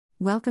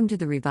Welcome to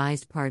the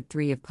revised Part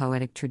 3 of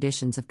Poetic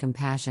Traditions of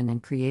Compassion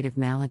and Creative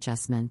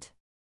Maladjustment.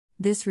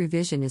 This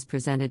revision is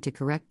presented to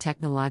correct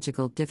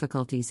technological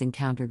difficulties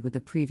encountered with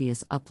the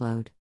previous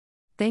upload.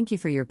 Thank you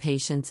for your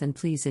patience and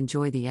please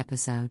enjoy the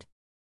episode.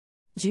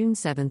 June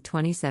 7,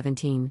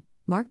 2017,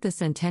 marked the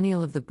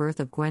centennial of the birth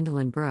of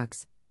Gwendolyn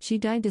Brooks. She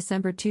died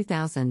December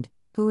 2000,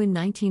 who in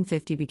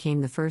 1950 became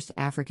the first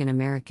African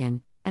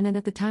American, and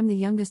at the time the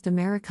youngest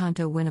American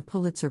to win a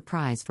Pulitzer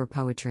Prize for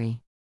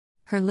poetry.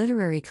 Her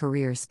literary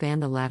career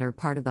spanned the latter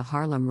part of the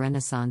Harlem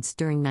Renaissance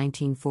during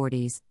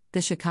 1940s,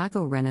 the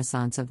Chicago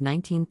Renaissance of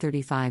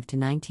 1935 to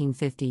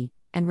 1950,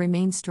 and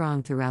remained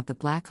strong throughout the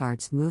Black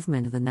Arts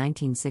movement of the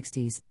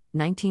 1960s,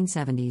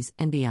 1970s,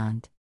 and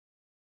beyond.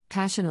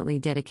 Passionately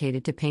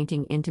dedicated to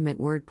painting intimate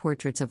word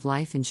portraits of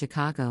life in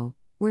Chicago,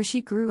 where she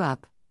grew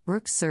up,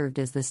 Brooks served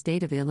as the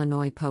State of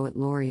Illinois Poet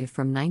Laureate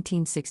from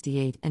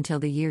 1968 until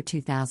the year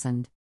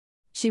 2000.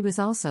 She was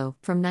also,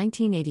 from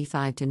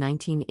 1985 to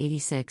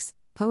 1986,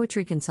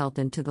 poetry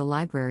consultant to the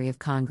Library of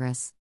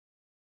Congress.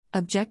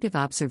 Objective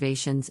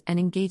observations and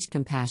engaged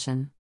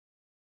compassion.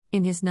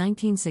 In his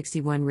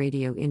 1961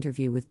 radio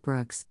interview with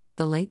Brooks,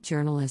 the late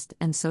journalist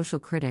and social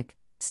critic,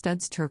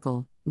 Studs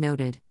Terkel,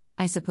 noted,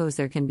 "I suppose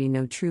there can be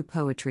no true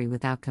poetry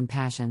without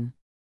compassion."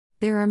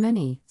 There are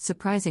many,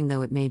 surprising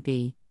though it may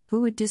be,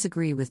 who would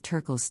disagree with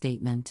Terkel's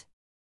statement.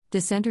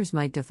 Dissenters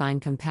might define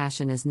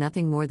compassion as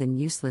nothing more than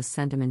useless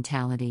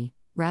sentimentality,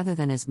 rather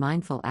than as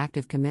mindful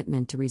active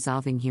commitment to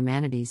resolving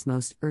humanity's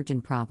most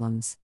urgent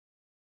problems.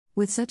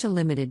 With such a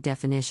limited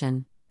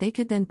definition, they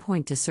could then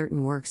point to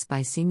certain works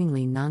by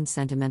seemingly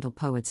non-sentimental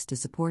poets to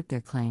support their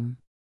claim.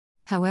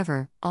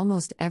 However,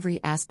 almost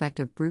every aspect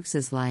of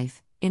Brooks's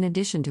life, in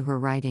addition to her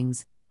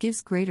writings,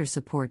 gives greater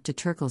support to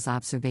Terkel's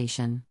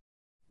observation.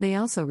 They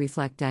also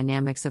reflect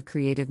dynamics of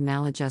creative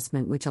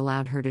maladjustment which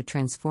allowed her to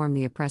transform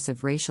the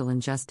oppressive racial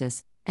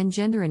injustice and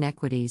gender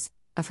inequities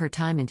of her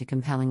time into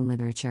compelling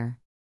literature.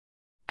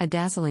 A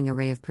dazzling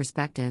array of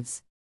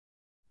perspectives.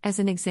 As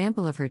an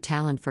example of her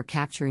talent for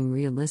capturing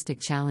realistic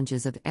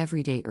challenges of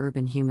everyday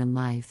urban human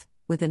life,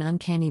 with an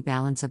uncanny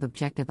balance of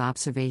objective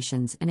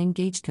observations and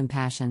engaged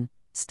compassion,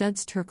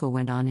 Studs Terkel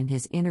went on in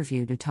his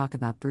interview to talk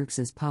about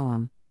Brooks's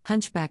poem,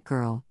 Hunchback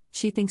Girl,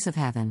 She Thinks of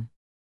Heaven.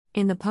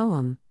 In the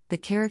poem, the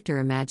character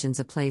imagines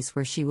a place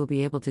where she will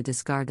be able to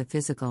discard the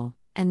physical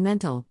and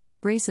mental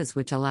braces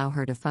which allow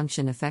her to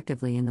function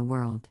effectively in the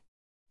world.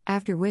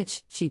 After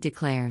which, she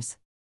declares,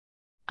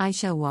 "I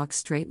shall walk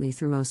straightly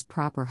through most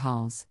proper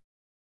halls.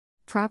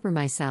 Proper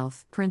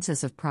myself,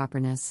 princess of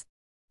properness."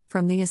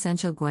 From The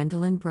Essential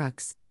Gwendolyn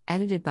Brooks,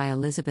 edited by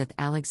Elizabeth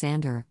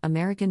Alexander,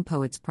 American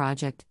Poets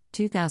Project,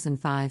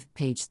 2005,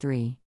 page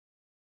 3.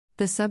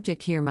 The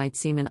subject here might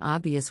seem an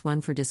obvious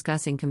one for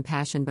discussing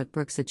compassion, but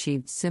Brooks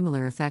achieved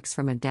similar effects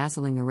from a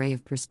dazzling array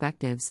of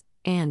perspectives,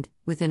 and,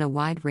 within a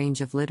wide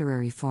range of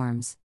literary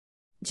forms.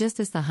 Just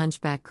as the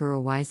Hunchback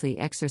Girl wisely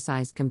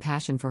exercised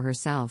compassion for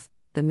herself,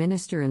 the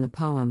minister in the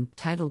poem,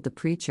 titled The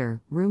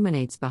Preacher,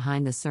 ruminates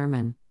behind the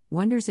sermon,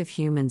 wonders if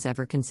humans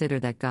ever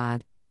consider that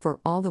God, for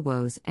all the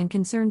woes and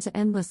concerns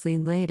endlessly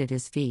laid at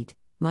his feet,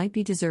 might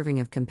be deserving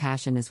of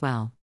compassion as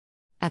well.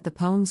 At the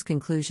poem's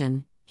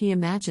conclusion, he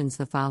imagines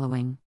the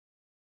following.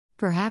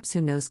 Perhaps who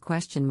knows ?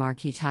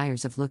 He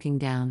tires of looking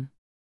down.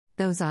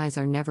 Those eyes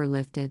are never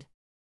lifted.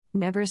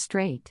 Never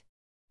straight.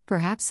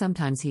 Perhaps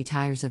sometimes he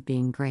tires of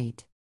being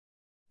great.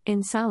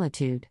 In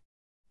solitude.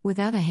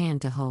 Without a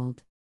hand to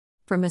hold.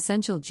 From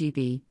Essential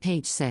GB,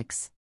 page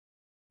 6.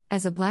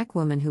 As a black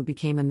woman who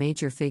became a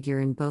major figure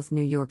in both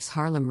New York's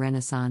Harlem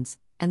Renaissance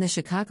and the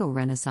Chicago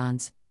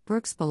Renaissance,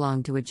 Brooks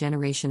belonged to a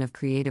generation of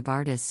creative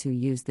artists who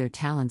used their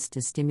talents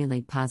to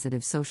stimulate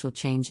positive social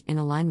change in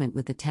alignment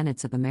with the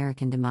tenets of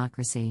American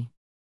democracy.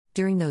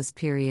 During those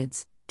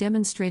periods,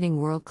 demonstrating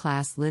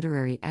world-class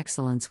literary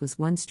excellence was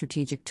one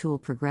strategic tool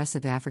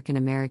progressive African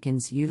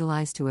Americans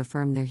utilized to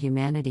affirm their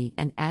humanity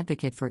and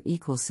advocate for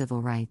equal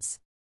civil rights.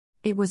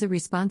 It was a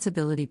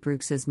responsibility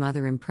Brooks's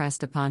mother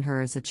impressed upon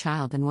her as a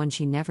child and one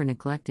she never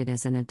neglected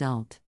as an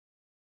adult.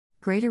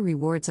 Greater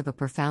rewards of a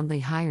profoundly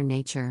higher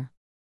nature.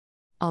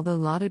 Although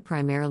lauded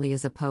primarily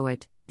as a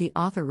poet, the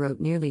author wrote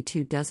nearly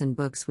 24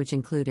 books which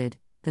included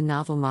the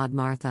novel Maud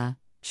Martha,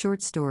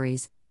 short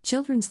stories,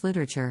 children's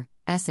literature,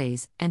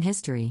 essays, and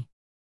history.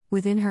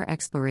 Within her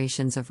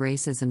explorations of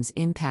racism's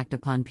impact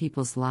upon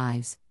people's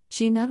lives,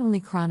 she not only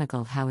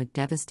chronicled how it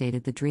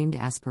devastated the dreamed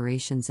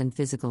aspirations and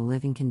physical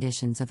living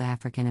conditions of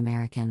African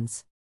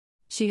Americans.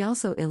 She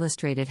also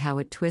illustrated how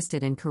it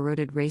twisted and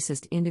corroded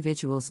racist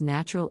individuals'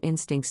 natural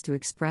instincts to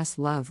express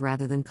love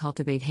rather than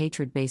cultivate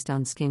hatred based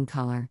on skin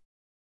color.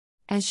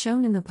 As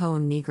shown in the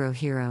poem Negro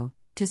Hero,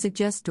 to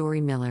suggest Dory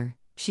Miller,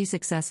 she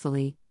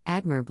successfully,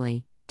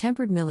 admirably,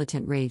 tempered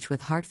militant rage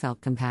with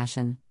heartfelt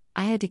compassion.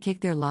 I had to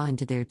kick their law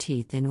into their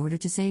teeth in order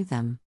to save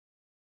them.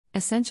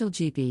 Essential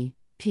GB,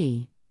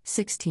 p.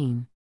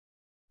 16.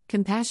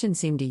 Compassion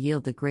seemed to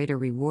yield the greater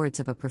rewards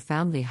of a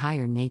profoundly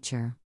higher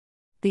nature.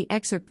 The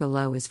excerpt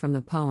below is from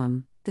the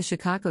poem, The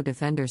Chicago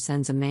Defender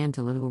Sends a Man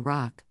to Little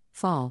Rock,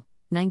 Fall,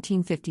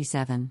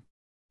 1957.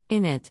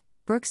 In it,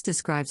 Brooks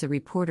describes a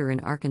reporter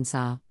in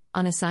Arkansas,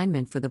 on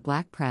assignment for the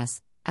black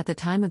press, at the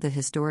time of the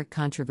historic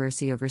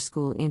controversy over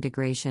school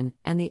integration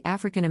and the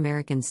African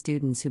American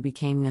students who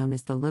became known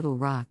as the Little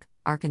Rock,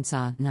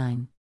 Arkansas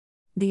 9.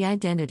 The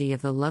identity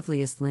of the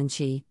loveliest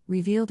Lynchie,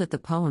 revealed at the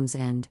poem's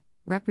end,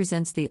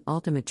 represents the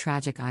ultimate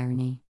tragic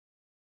irony.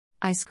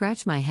 I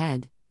scratch my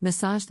head,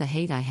 massage the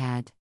hate I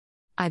had.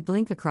 I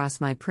blink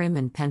across my prim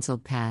and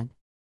penciled pad.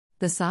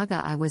 The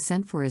saga I was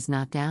sent for is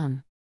not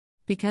down.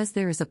 Because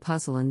there is a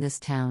puzzle in this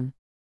town.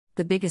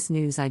 The biggest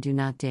news I do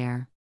not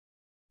dare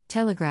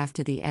telegraph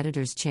to the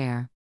editor's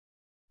chair.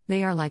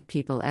 They are like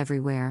people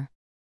everywhere.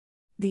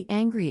 The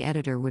angry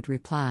editor would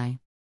reply.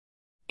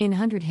 In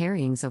 100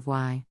 harryings of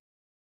why.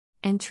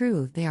 And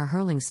true, they are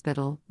hurling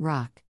spittle,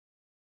 rock,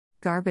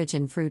 garbage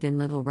and fruit in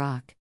Little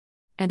Rock.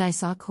 And I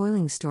saw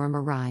coiling storm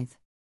arrive.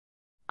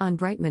 On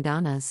bright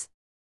Madonnas.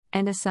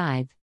 And a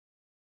scythe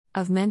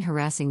of men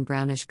harassing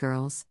brownish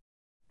girls.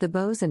 The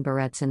bows and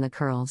barrettes in the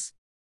curls.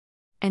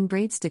 And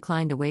braids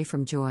declined away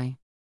from joy.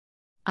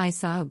 I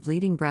saw a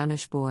bleeding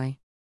brownish boy.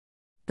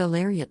 The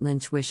lariat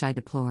lynch wish I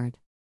deplored.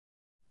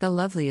 The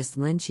loveliest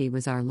Lynchie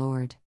was our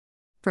Lord.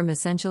 From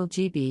Essential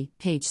GB,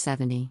 page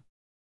 70.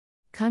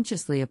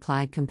 Consciously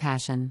applied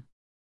compassion.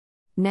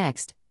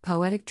 Next,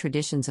 Poetic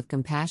Traditions of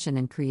Compassion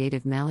and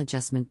Creative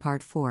Maladjustment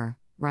Part 4,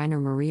 Rainer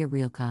Maria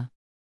Rilke.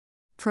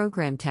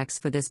 Program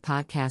text for this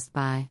podcast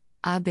by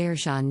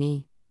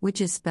Aberjani,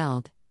 which is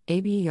spelled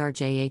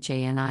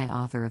Aberjhani,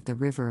 author of The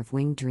River of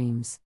Winged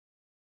Dreams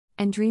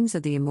and Dreams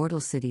of the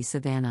Immortal City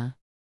Savannah.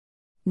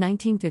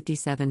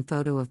 1957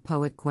 photo of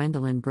poet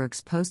Gwendolyn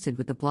Brooks posted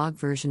with the blog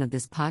version of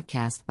this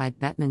podcast by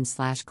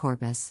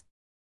Bettman/Corbus.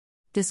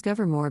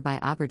 Discover more by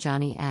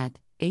Aberjani at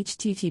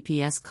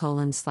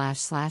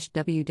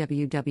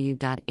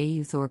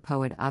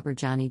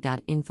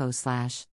https://www.authorpoetaberjani.info/